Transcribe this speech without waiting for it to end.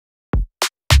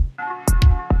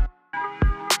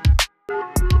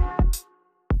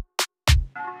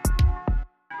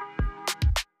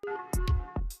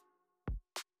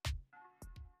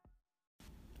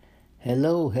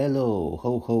Hello,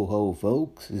 ho,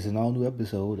 folks. This is an all new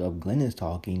episode of Glenn is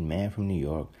Talking, Man from New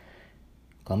York,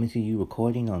 coming to you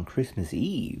recording on Christmas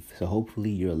Eve. So hopefully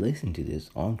you're listening to this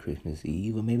on Christmas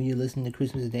Eve, or maybe you're listening to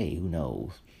Christmas Day, who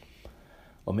knows?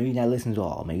 Or maybe not listening at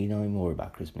all. Maybe you don't even worry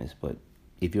about Christmas, but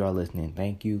if you are listening,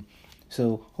 thank you.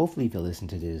 So hopefully if you listen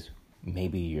to this,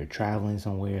 maybe you're traveling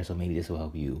somewhere, so maybe this will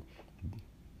help you,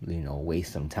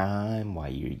 waste some time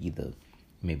while you're either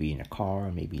maybe in a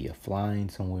car, maybe you're flying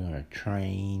somewhere on a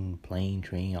plane,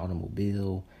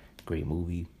 automobile. Great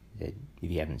movie that if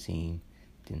you haven't seen,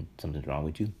 then something's wrong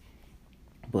with you.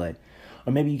 Or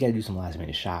maybe you got to do some last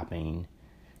minute shopping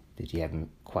that you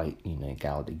haven't quite,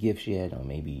 got all the gifts yet. Or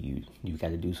maybe you got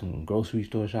to do some grocery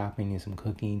store shopping and some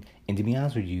cooking. And to be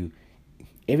honest with you,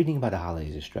 everything about the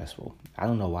holidays is stressful. I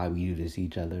don't know why we do this to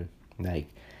each other. I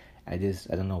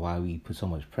don't know why we put so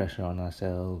much pressure on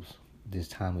ourselves this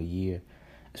time of year.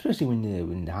 Especially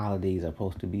when the holidays are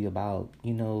supposed to be about,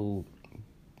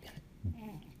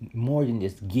 more than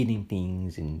just getting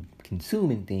things and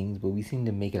consuming things, but we seem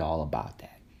to make it all about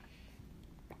that.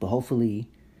 But hopefully,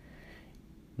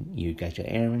 you got your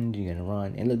errands you're gonna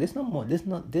run, and look, there's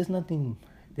not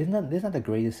the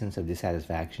greatest sense of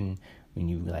dissatisfaction when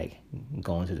you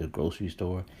go into the grocery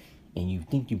store and you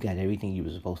think you got everything you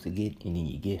were supposed to get, and then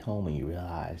you get home and you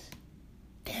realize,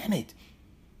 damn it.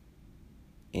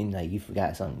 And you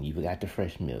forgot something. You forgot the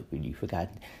fresh milk, or you forgot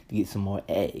to get some more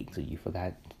eggs, or you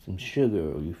forgot some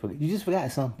sugar, or you just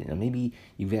forgot something. Or maybe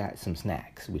you forgot some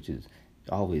snacks, which is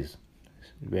always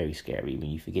very scary when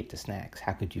you forget the snacks.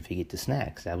 How could you forget the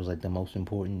snacks? That was the most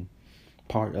important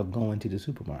part of going to the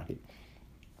supermarket.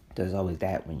 There's always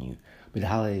that with the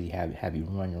holidays, you have you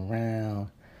running around,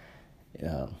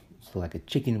 so like a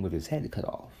chicken with its head cut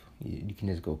off. You can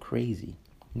just go crazy.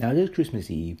 Now, it is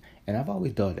Christmas Eve, and I've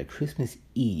always thought that Christmas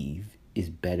Eve is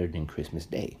better than Christmas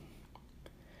Day.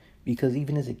 Because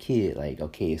even as a kid,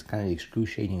 it's kind of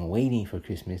excruciating waiting for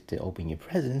Christmas to open your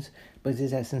presents, but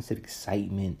there's that sense of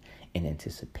excitement and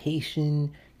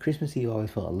anticipation. Christmas Eve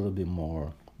always felt a little bit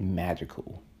more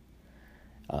magical.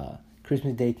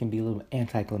 Christmas Day can be a little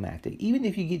anticlimactic. Even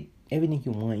if you get everything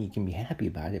you want, you can be happy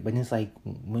about it, but it's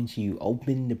once you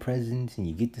open the presents and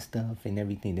you get the stuff and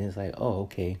everything, then it's oh,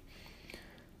 okay.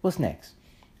 What's next?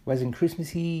 Whereas in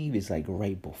Christmas Eve, it's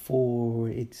right before.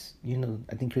 It's,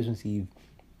 I think Christmas Eve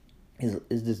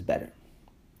is just better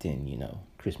than,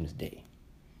 Christmas Day.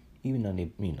 Even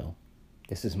though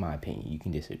this is my opinion. You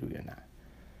can disagree or not.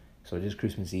 So just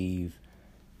Christmas Eve.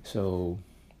 So,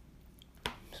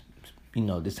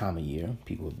 this time of year,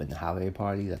 people have been to holiday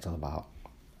parties. I talked about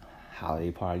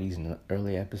holiday parties in an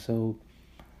early episode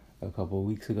a couple of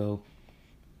weeks ago.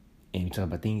 And we talk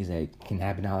about things that can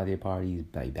happen at holiday parties,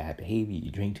 like bad behavior, you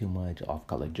drink too much,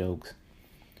 off-color jokes.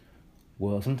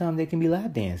 Well, sometimes there can be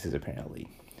lap dances, apparently.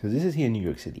 So this is here in New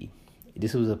York City.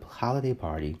 This was a holiday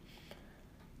party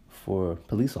for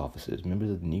police officers, members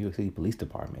of the New York City Police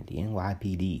Department, the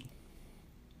NYPD.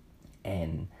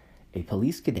 And a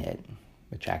police cadet,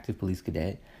 attractive police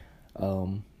cadet,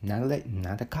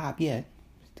 not a cop yet,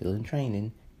 still in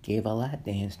training, gave a lap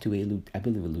dance to a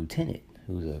lieutenant,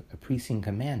 who's a precinct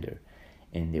commander.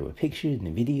 And there were pictures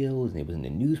and videos, and it was in the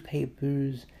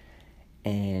newspapers.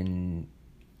 And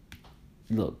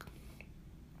look,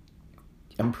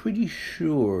 I'm pretty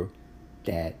sure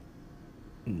that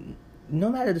no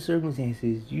matter the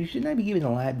circumstances, you should not be giving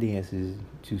lap dances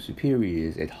to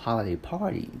superiors at holiday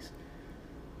parties.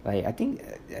 I think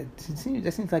that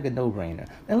seems like a no-brainer.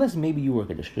 Unless maybe you work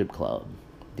at a strip club,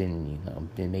 then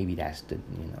maybe that's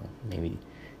maybe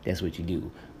that's what you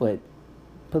do. But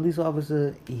police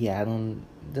officer,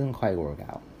 doesn't quite work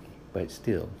out. But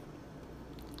still,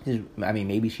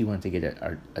 maybe she wanted to get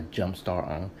a jump start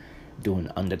on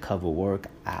doing undercover work.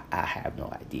 I have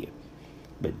no idea.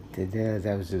 But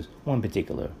that was just one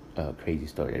particular crazy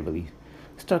story that really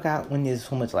stuck out when there's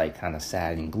so much kind of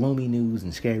sad and gloomy news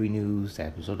and scary news.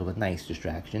 That was sort of a nice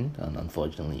distraction,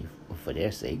 unfortunately, for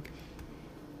their sake.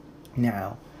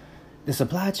 Now, the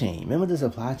supply chain. Remember the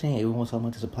supply chain? Everyone was talking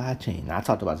about the supply chain. I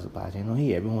talked about the supply chain on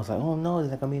here. Everyone was oh no, there's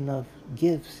not going to be enough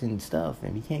gifts and stuff,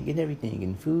 and we can't get everything,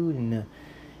 and food. And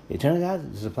it turns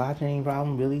out the supply chain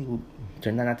problem really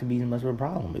turned out not to be much of a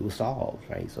problem. It was solved,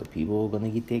 right? So people are going to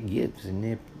get their gifts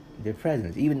and their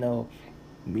presents. Even though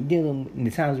we're dealing in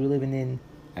the times we're living in,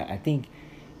 I think,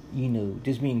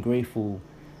 just being grateful,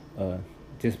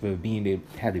 just for being able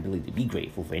to have the ability to be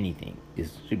grateful for anything,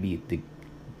 should be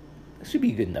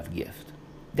a good enough gift.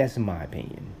 That's in my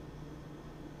opinion.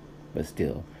 But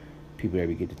still, people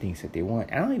ever get the things that they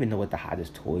want. I don't even know what the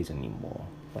hottest toys anymore.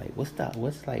 Like, what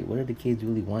do the kids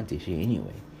really want this year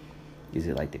anyway? Is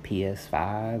it like the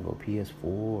PS5 or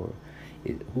PS4?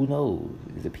 Who knows?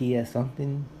 Is it PS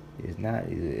something? It's not.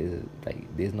 Is it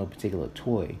like there's no particular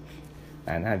toy?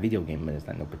 Not a video game, but it's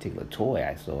not no particular toy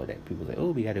I saw that people say,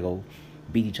 oh, we got to go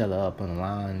beat each other up on the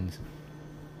lines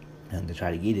and to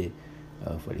try to get it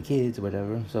for the kids or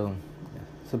whatever. So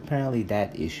apparently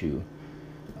that issue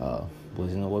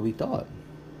wasn't what we thought.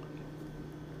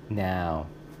 Now,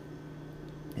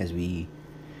 as we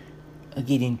are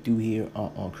getting through here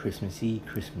on Christmas Eve,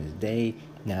 Christmas Day,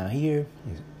 now here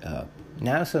is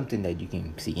now something that you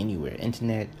can see anywhere,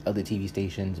 internet, other TV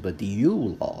stations, but the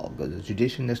Yule log, the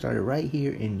tradition that started right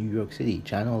here in New York City,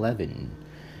 Channel 11,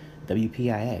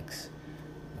 WPIX.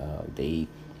 They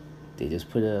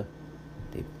just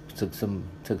they took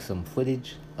some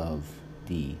footage of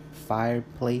the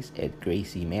fireplace at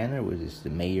Gracie Manor, which is the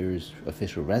mayor's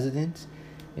official residence,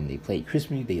 and they played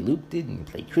Christmas. They looped it and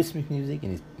played Christmas music,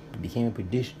 and it became a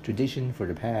tradition for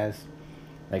the past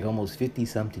like almost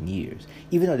 50-something years.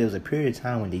 Even though there was a period of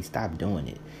time when they stopped doing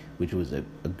it, which was an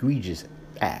egregious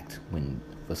act. When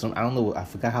for some, I don't know, I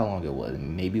forgot how long it was.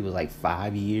 Maybe it was like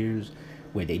 5 years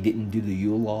where they didn't do the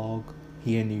Yule log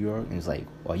here in New York, and it's like,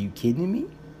 are you kidding me?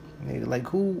 Like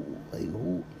who?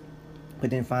 But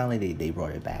then finally they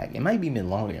brought it back. It might be been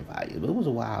longer than 5 years, but it was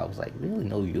a while. I was like, really,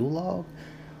 no Yule log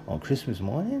on Christmas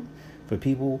morning for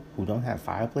people who don't have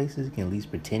fireplaces can at least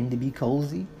pretend to be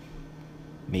cozy.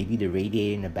 Maybe the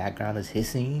radiator in the background is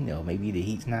hissing, or maybe the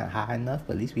heat's not high enough,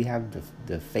 but at least we have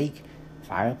the fake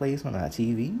fireplace on our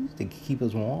TVs to keep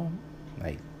us warm.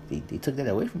 Like, they took that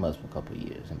away from us for a couple of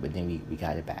years, but then we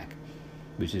got it back,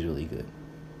 which is really good.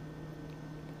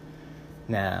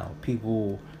 Now,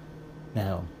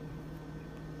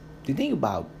 the thing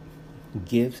about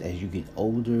gifts as you get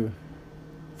older,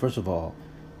 first of all,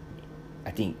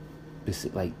 I think,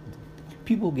 like,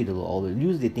 people get a little older.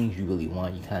 Usually the things you really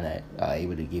want, you kind of are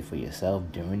able to get for yourself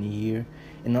during the year.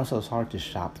 And also it's hard to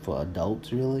shop for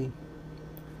adults, really.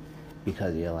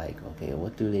 Because you're like, okay,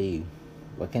 what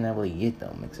can I really get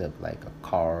them? Except like a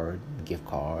gift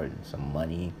card, and some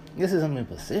money. This is something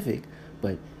specific,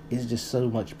 but it's just so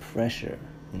much pressure.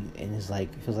 And it's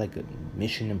like, it feels like a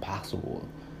Mission Impossible.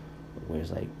 Where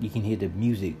it's like, you can hear the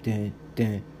music, dun,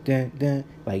 dun, dun, dun.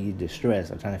 Like, you're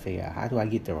distressed. I'm trying to figure out, how do I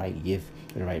get the right gift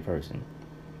to the right person?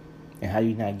 And how do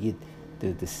you not get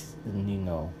this,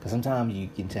 because sometimes you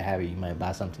get into a habit, you might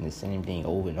buy something, the same thing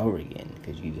over and over again,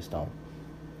 because you just don't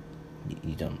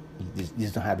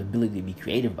have the ability to be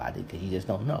creative about it, because you just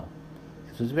don't know.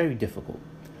 So it's very difficult.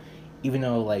 Even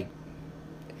though, like,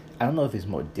 I don't know if it's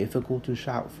more difficult to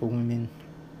shop for women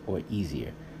or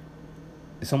easier.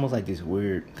 It's almost like this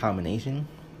weird combination.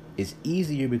 It's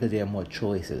easier because there are more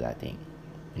choices, I think,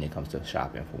 when it comes to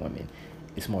shopping for women.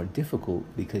 It's more difficult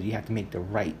because you have to make the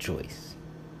right choice.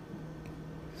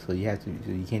 So you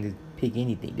can't just pick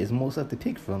anything. There's more stuff to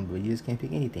pick from, but you just can't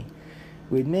pick anything.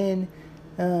 With men,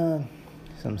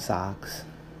 some socks,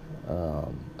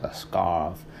 a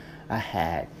scarf, a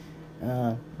hat,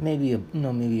 maybe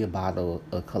a bottle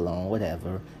of cologne,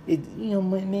 whatever.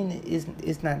 Men,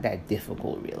 it's not that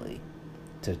difficult really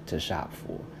to shop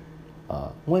for.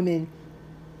 Women,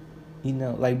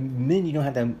 like men,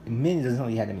 men doesn't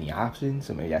really have that many options,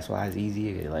 so maybe that's why it's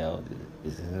easier. Like, oh,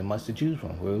 this isn't much to choose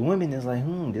from. Where women, is like,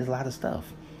 there's a lot of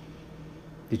stuff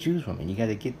to choose from, and you got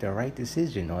to get the right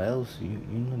decision, or else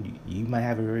you might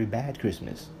have a very bad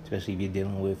Christmas, especially if you're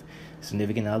dealing with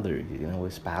significant others, you're dealing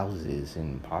with spouses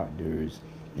and partners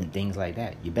and things like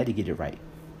that. You better get it right.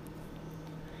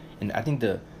 And I think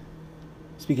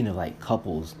speaking of like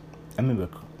couples, I remember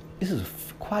this is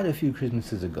quite a few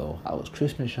Christmases ago. I was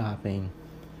Christmas shopping.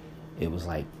 It was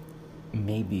like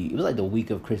the week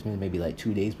of Christmas, maybe like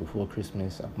 2 days before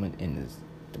Christmas. I went in this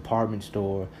department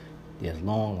store. There's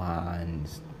long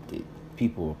lines.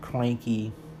 People are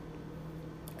cranky.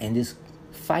 And this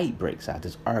fight breaks out.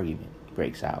 This argument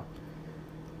breaks out.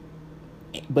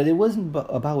 But it wasn't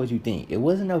about what you think. It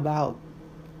wasn't about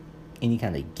any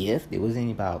kind of gift. It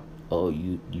wasn't about,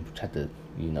 you tried to,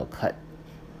 cut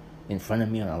in front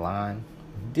of me on a line.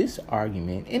 This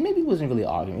argument, and maybe it wasn't really an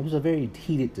argument, it was a very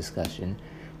heated discussion,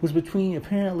 was between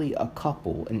apparently a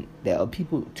couple, and there are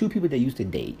two people that used to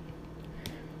date,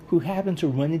 who happened to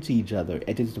run into each other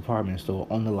at this department store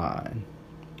on the line,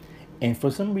 and for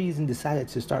some reason decided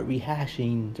to start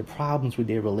rehashing the problems with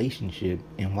their relationship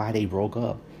and why they broke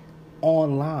up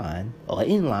online, or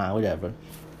in line, whatever,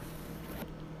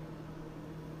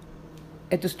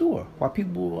 at the store, while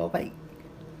people were like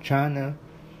trying to,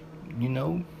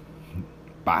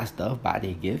 buy stuff, buy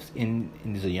their gifts, and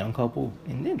there's a young couple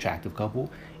and an attractive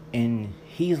couple, and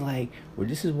he's like, well,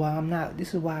 this is why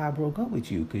I broke up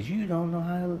with you, because you don't know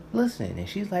how to listen. And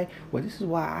she's like, well, this is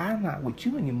why I'm not with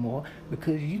you anymore,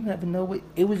 because you never know what,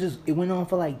 it went on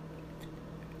for like,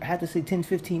 I have to say 10,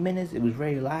 15 minutes. It was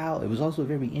very loud. It was also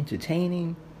very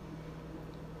entertaining,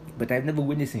 but I've never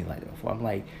witnessed anything like that before. I'm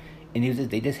like, and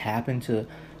they just happened to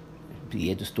be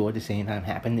at the store at the same time,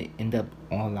 happened to end up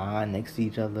online next to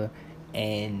each other,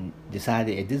 and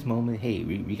decided at this moment, hey,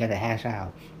 we got to hash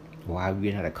out why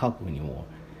we're not a couple anymore.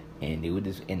 And they would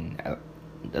just, and I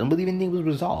don't believe anything was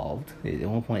resolved. At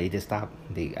one point, they just stopped.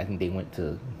 I think they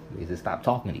just stopped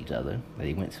talking to each other.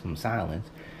 They went from silence.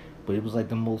 But it was like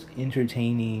the most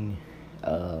entertaining,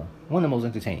 one of the most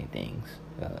entertaining things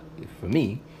for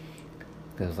me.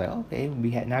 Because it's like, okay,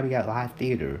 now we got live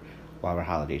theater while we're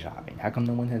holiday shopping. How come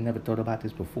no one has never thought about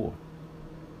this before?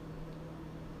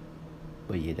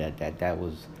 But yeah, that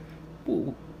was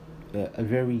a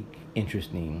very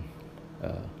interesting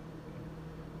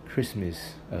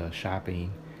Christmas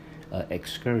shopping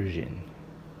excursion.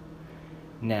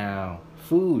 Now,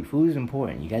 food is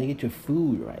important. You got to get your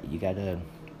food right. You got to.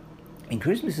 And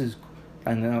Christmas is,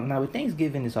 and now with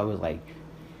Thanksgiving, it's always like,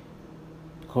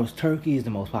 of course, turkey is the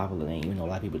most popular thing. Even though a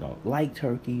lot of people don't like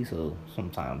turkey, so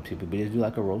sometimes people just do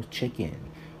like a roast chicken,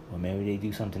 or maybe they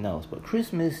do something else. But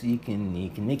Christmas, you can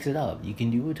mix it up. You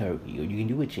can do a turkey, or you can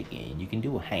do a chicken. You can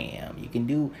do a ham. You can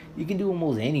do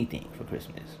almost anything for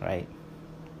Christmas, right?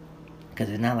 Because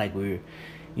it's not like we're,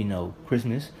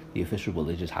 Christmas, the official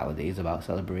religious holiday, is about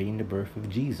celebrating the birth of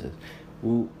Jesus.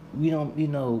 Well, we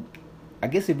don't, I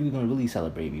guess if we were going to really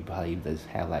celebrate, we probably just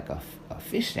have like a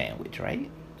fish sandwich, right?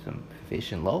 Some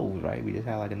fish and loaves, right? We just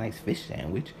have like a nice fish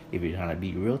sandwich if you're trying to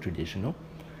be real traditional.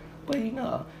 But,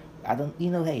 I don't,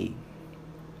 hey,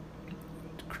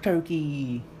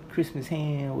 turkey, Christmas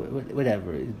ham,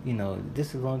 whatever,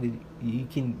 just as long as you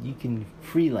can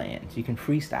freelance, you can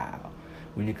freestyle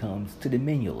when it comes to the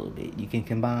menu a little bit. You can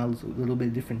combine a little bit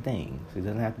of different things. It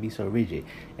doesn't have to be so rigid.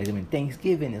 And then when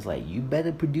Thanksgiving, it's like, you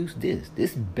better produce this.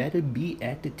 This better be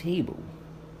at the table.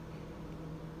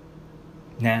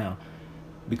 Now,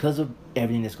 because of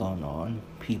everything that's going on,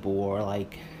 people are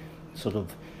like sort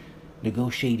of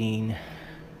negotiating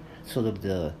sort of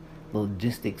the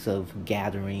logistics of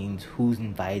gatherings, who's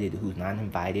invited, who's not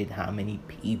invited, how many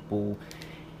people.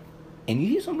 And you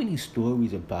hear so many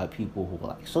stories about people who are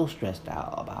like so stressed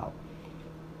out about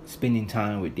spending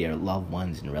time with their loved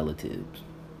ones and relatives.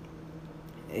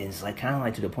 It's like kind of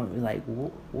like to the point where like,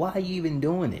 why are you even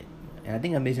doing it? And I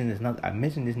think I mentioned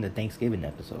this in the Thanksgiving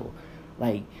episode.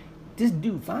 Like, just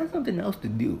find something else to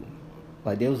do.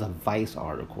 Like, there was a Vice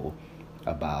article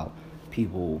about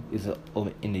people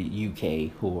in the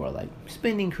UK who are like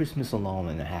spending Christmas alone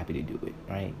and they're happy to do it,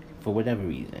 right? For whatever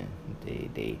reason,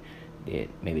 they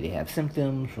maybe they have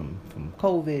symptoms from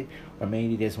COVID, or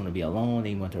maybe they just want to be alone,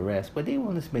 they want to rest, but they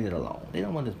want to spend it alone. They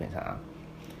don't want to spend time.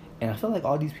 And I feel like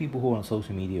all these people who are on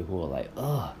social media who are like,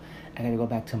 I gotta go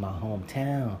back to my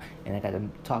hometown, and I gotta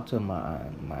talk to my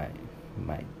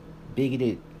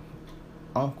bigoted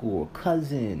uncle or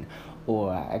cousin,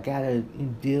 or I gotta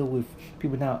deal with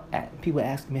people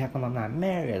asking me how come I'm not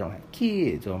married, I don't have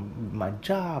kids, or my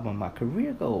job, or my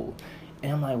career goals.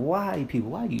 And I'm like, why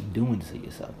are you doing this to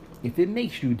yourself? If it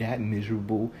makes you that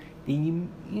miserable, then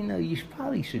you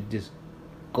probably should just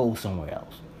go somewhere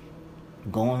else.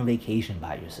 Go on vacation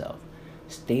by yourself.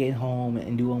 Stay at home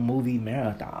and do a movie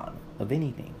marathon of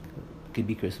anything. It could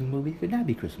be Christmas movies, could not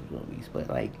be Christmas movies. But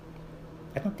like,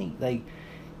 I don't think like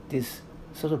this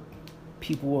sort of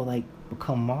people will like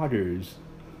become martyrs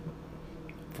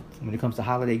when it comes to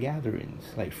holiday gatherings.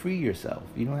 Like, free yourself.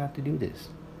 You don't have to do this.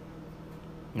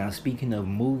 Now, speaking of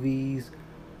movies,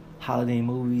 holiday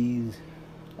movies,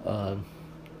 the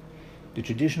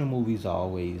traditional movies are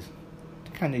always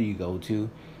kind of you go to.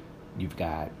 You've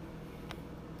got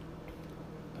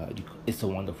It's a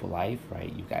Wonderful Life,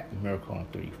 right? You've got Miracle on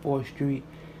 34th Street,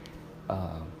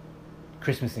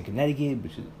 Christmas in Connecticut,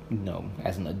 which is,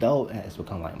 as an adult, has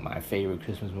become like my favorite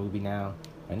Christmas movie now.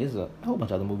 And there's a whole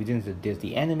bunch of other movies. There's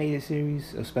the animated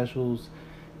series of specials,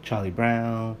 Charlie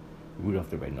Brown, Rudolph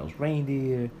the Red-Nosed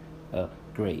Reindeer,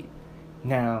 great.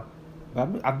 Now,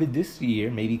 I've been this year,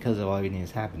 maybe because of all everything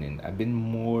that's happening, I've been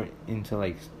more into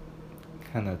like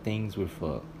kind of things with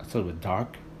sort of a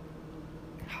dark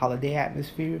holiday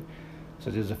atmosphere.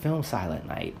 So there's a film, Silent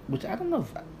Night, which I don't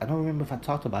remember if I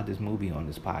talked about this movie on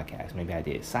this podcast. Maybe I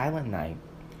did. Silent Night,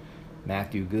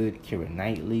 Matthew Good, Keira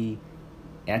Knightley,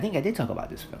 and I think I did talk about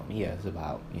this film. Yeah, it's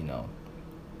about,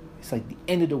 it's like the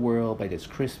end of the world, but it's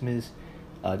Christmas.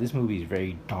 This movie is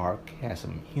very dark, has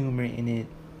some humor in it.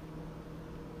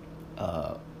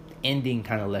 ending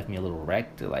kind of left me a little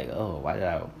wrecked. Like, oh, why did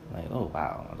I? Like, oh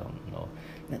wow, I don't know.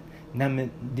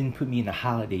 Didn't put me in a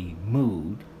holiday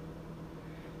mood.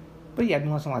 But yeah, I've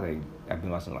been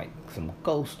watching like some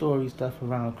ghost story stuff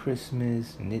around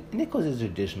Christmas, and it goes to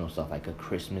traditional stuff like A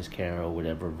Christmas Carol,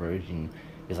 whatever version.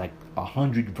 There's like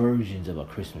 100 versions of A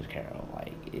Christmas Carol.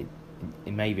 Like it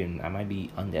might even, I might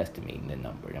be underestimating the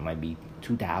number. There might be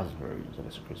 2,000 versions of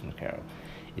A Christmas Carol.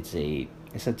 It's a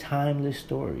timeless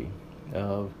story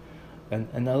of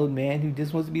an old man who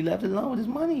just wants to be left alone with his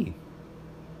money.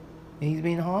 And he's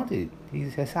being haunted.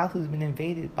 His house has been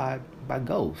invaded by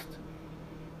ghosts.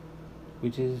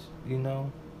 Which is, even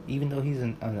though he's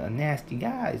a nasty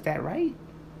guy, is that right?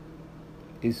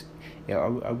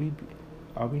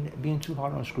 Are we being too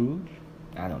hard on Scrooge?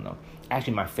 I don't know.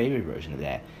 Actually, my favorite version of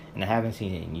that, and I haven't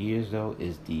seen it in years though,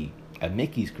 is the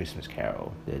Mickey's Christmas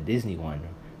Carol, the Disney one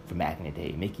from back in the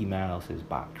day. Mickey Mouse is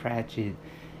Bob Cratchit,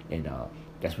 and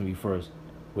that's when we first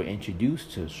were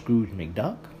introduced to Scrooge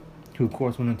McDuck, who of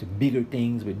course went on to bigger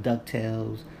things with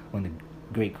DuckTales, one of the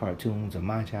great cartoons of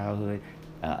my childhood.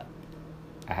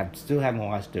 Still haven't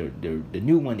watched the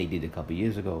new one they did a couple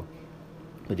years ago,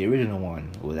 but the original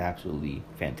one was absolutely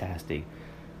fantastic.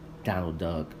 Donald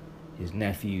Duck, his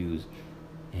nephews,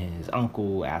 and his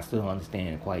uncle. I still don't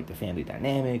understand quite the family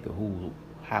dynamic of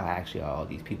how actually all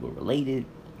these people are related.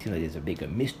 Seems like there's a bigger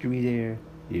mystery there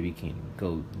that we can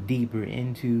go deeper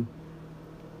into.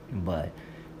 But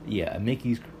yeah,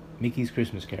 Mickey's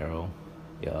Christmas Carol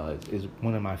is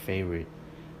one of my favorite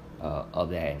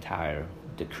of that entire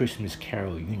the Christmas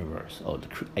Carol universe, or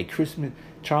a Christmas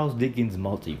Charles Dickens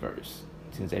multiverse.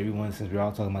 Since we're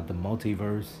all talking about the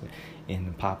multiverse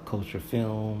in pop culture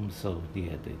films, so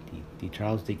yeah, the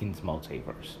Charles Dickens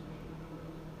multiverse.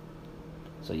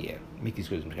 So yeah, Mickey's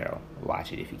Christmas Carol,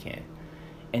 watch it if you can.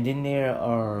 And then there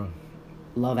are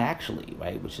Love Actually,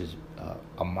 right, which is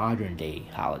a modern day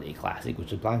holiday classic,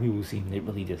 which a lot of people seem to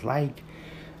really dislike.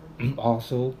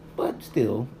 Also, but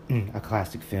still a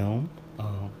classic film.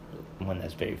 One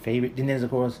that's very favorite. Then there's of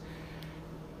course,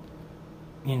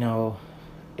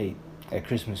 a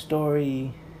Christmas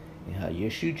Story. You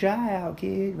shoot your eye out,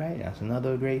 kid. Right, that's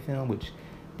another great film, which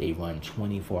they run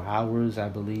 24 hours, I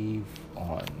believe,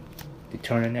 on the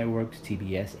Turner Networks,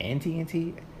 TBS, and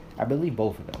TNT. I believe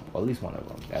both of them, or at least one of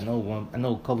them. I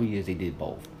know a couple of years they did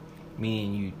both.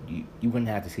 Meaning you wouldn't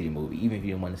have to see the movie, even if you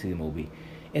didn't want to see the movie.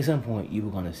 At some point, you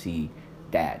were gonna see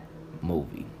that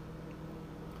movie.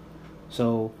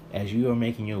 So, as you are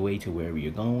making your way to wherever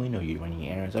you're going, or you're running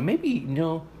your errands, or maybe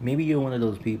you're one of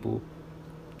those people,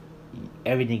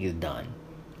 everything is done.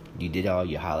 You did all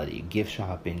your holiday gift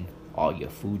shopping, all your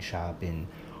food shopping,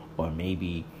 or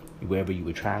maybe wherever you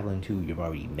were traveling to, you've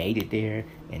already made it there,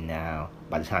 and now,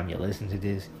 by the time you listen to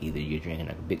this, either you're drinking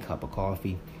a big cup of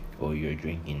coffee, or you're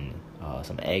drinking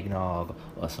some eggnog,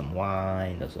 or some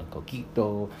wine, or some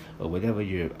coquito, or whatever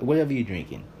you're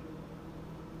drinking.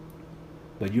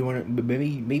 But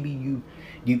maybe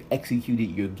you executed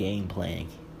your game plan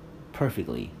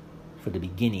perfectly for the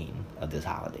beginning of this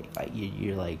holiday. Like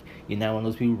you're not one of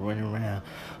those people running around.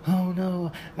 Oh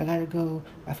no, I gotta go.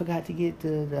 I forgot to get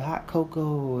the hot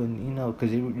cocoa, and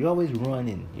because you're always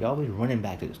running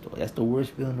back to the store. That's the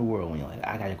worst feeling in the world when you're like,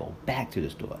 I gotta go back to the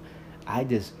store. I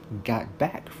just got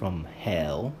back from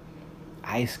hell.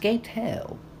 I escaped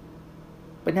hell,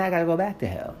 but now I gotta go back to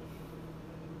hell.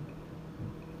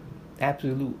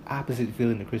 Absolute opposite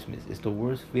feeling of Christmas. It's the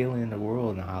worst feeling in the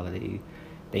world in the holiday.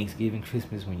 Thanksgiving,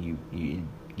 Christmas, when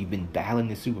you've been battling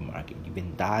the supermarket, you've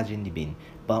been dodging, you've been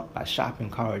bumped by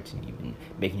shopping carts, and you've been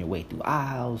making your way through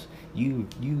aisles. You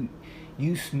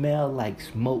smell like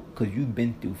smoke because you've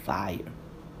been through fire,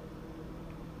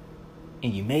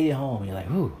 and you made it home. You're like,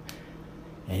 whew.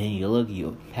 And then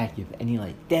you pack and you're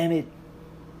like, damn it.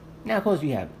 Now of course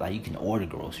you can order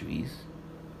groceries.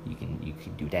 You can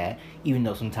do that, even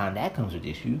though sometimes that comes with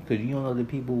issue because you don't know the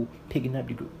people picking out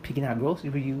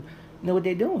groceries for you know what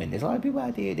they're doing. There's a lot of people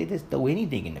out there, they just throw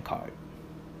anything in the cart.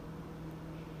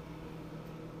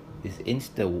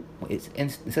 Instead of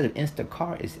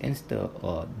Instacart, it's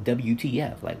Insta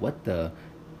WTF. Like what the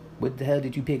hell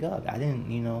did you pick up? I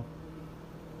didn't,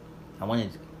 I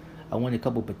wanted a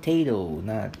couple potatoes,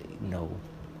 not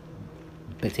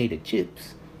potato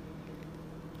chips.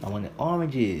 I wanted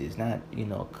oranges, not,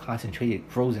 concentrated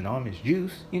frozen orange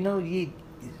juice.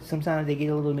 Sometimes they get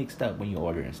a little mixed up when you're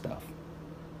ordering stuff.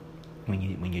 When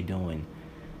you're doing,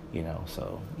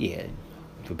 so yeah.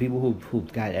 For people who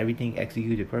got everything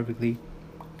executed perfectly,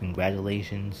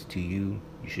 congratulations to you.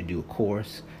 You should do a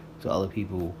course so other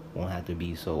people won't have to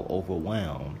be so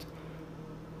overwhelmed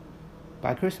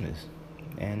by Christmas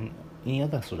and any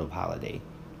other sort of holiday.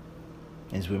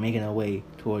 as we're making our way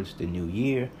towards the new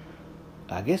year,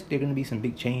 I guess there are going to be some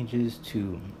big changes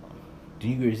to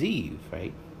New Year's Eve,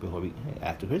 right?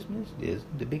 After Christmas, there's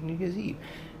the big New Year's Eve.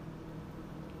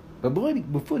 But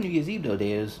before New Year's Eve, though,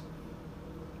 there's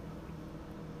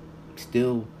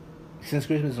still, since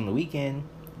Christmas is on the weekend,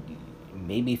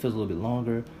 maybe it feels a little bit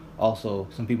longer. Also,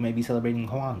 some people may be celebrating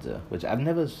Kwanzaa, which I've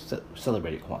never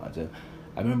celebrated Kwanzaa.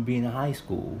 I remember being in high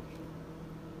school,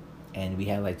 and we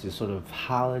had like this sort of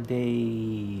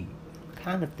holiday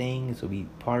kind of thing. So we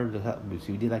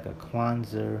did like a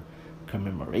Kwanzaa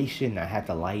commemoration. I had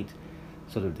to light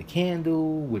sort of the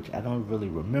candle, which I don't really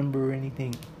remember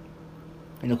anything.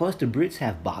 And of course, the Brits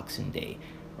have Boxing Day,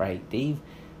 right? They've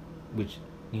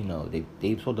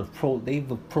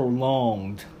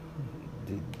prolonged.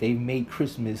 They've made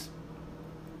Christmas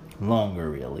longer,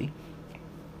 really,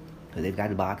 because they've got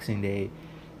the Boxing Day,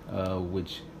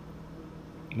 which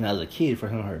when I was a kid,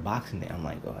 first time I heard Boxing Day, I'm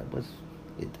like, oh,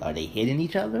 are they hitting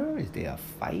each other? Is there a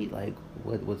fight? Like,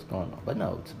 what's going on? But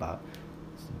no, it's about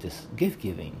just gift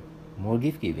giving, more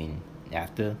gift giving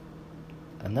after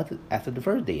the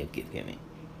first day of gift giving.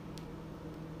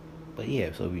 But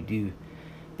yeah, so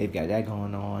they've got that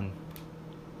going on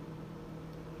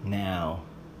now.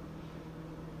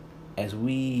 As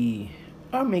we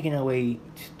are making our way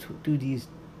through these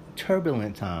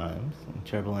turbulent times, and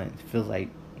turbulent feels like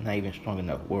not even a strong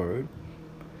enough word,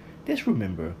 just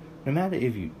remember, no matter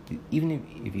if you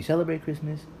celebrate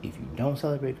Christmas, if you don't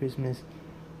celebrate Christmas,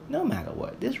 no matter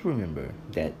what, just remember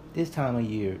that this time of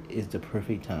year is the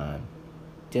perfect time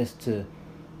just to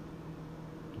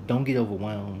don't get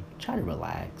overwhelmed, try to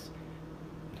relax.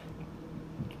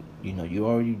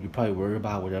 You're probably worried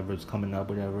about whatever's coming up,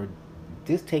 whatever.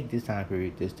 Just take this time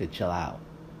period just to chill out.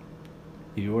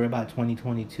 If you worry about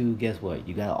 2022, guess what?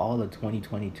 You got all of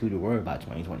 2022 to worry about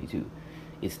 2022.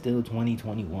 It's still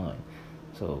 2021.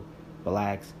 So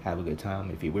relax, have a good time.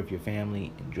 If you're with your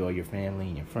family, enjoy your family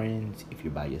and your friends. If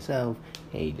you're by yourself,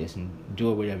 hey, just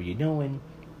enjoy whatever you're doing.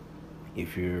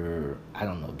 If you're,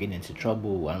 getting into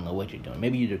trouble, I don't know what you're doing.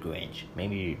 Maybe you're the Grinch.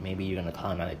 Maybe you're going to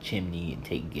climb out a chimney and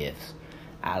take gifts.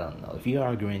 I don't know. If you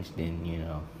are a Grinch, then,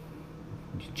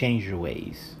 change your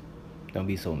ways. Don't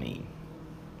be so mean.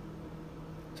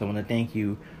 So I want to thank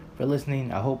you for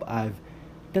listening. I hope I've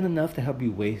done enough to help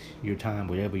you waste your time,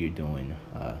 whatever you're doing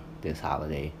this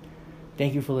holiday.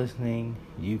 Thank you for listening.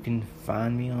 You can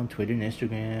find me on Twitter and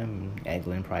Instagram at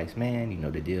Glenn Price Man. You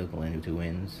know the deal, Glenn with 2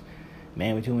 N's.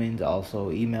 Man with 2 N's.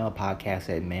 Also email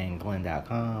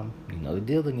podcast@manglenn.com. You know the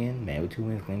deal again. Man with 2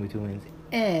 N's, Glenn with 2 N's.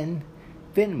 And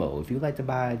Venmo. If you'd like to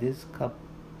buy this podcast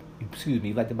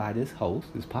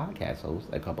host,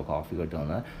 a cup of coffee or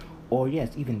donut, or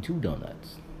yes, even 2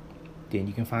 donuts, then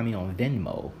you can find me on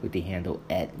Venmo with the handle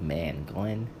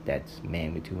 @ManGlenn. That's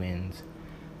Man with 2 N's,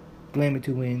 Glenn with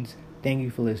 2 N's. Thank you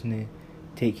for listening.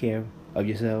 Take care of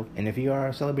yourself. And if you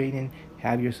are celebrating,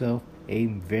 have yourself a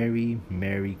very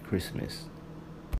Merry Christmas.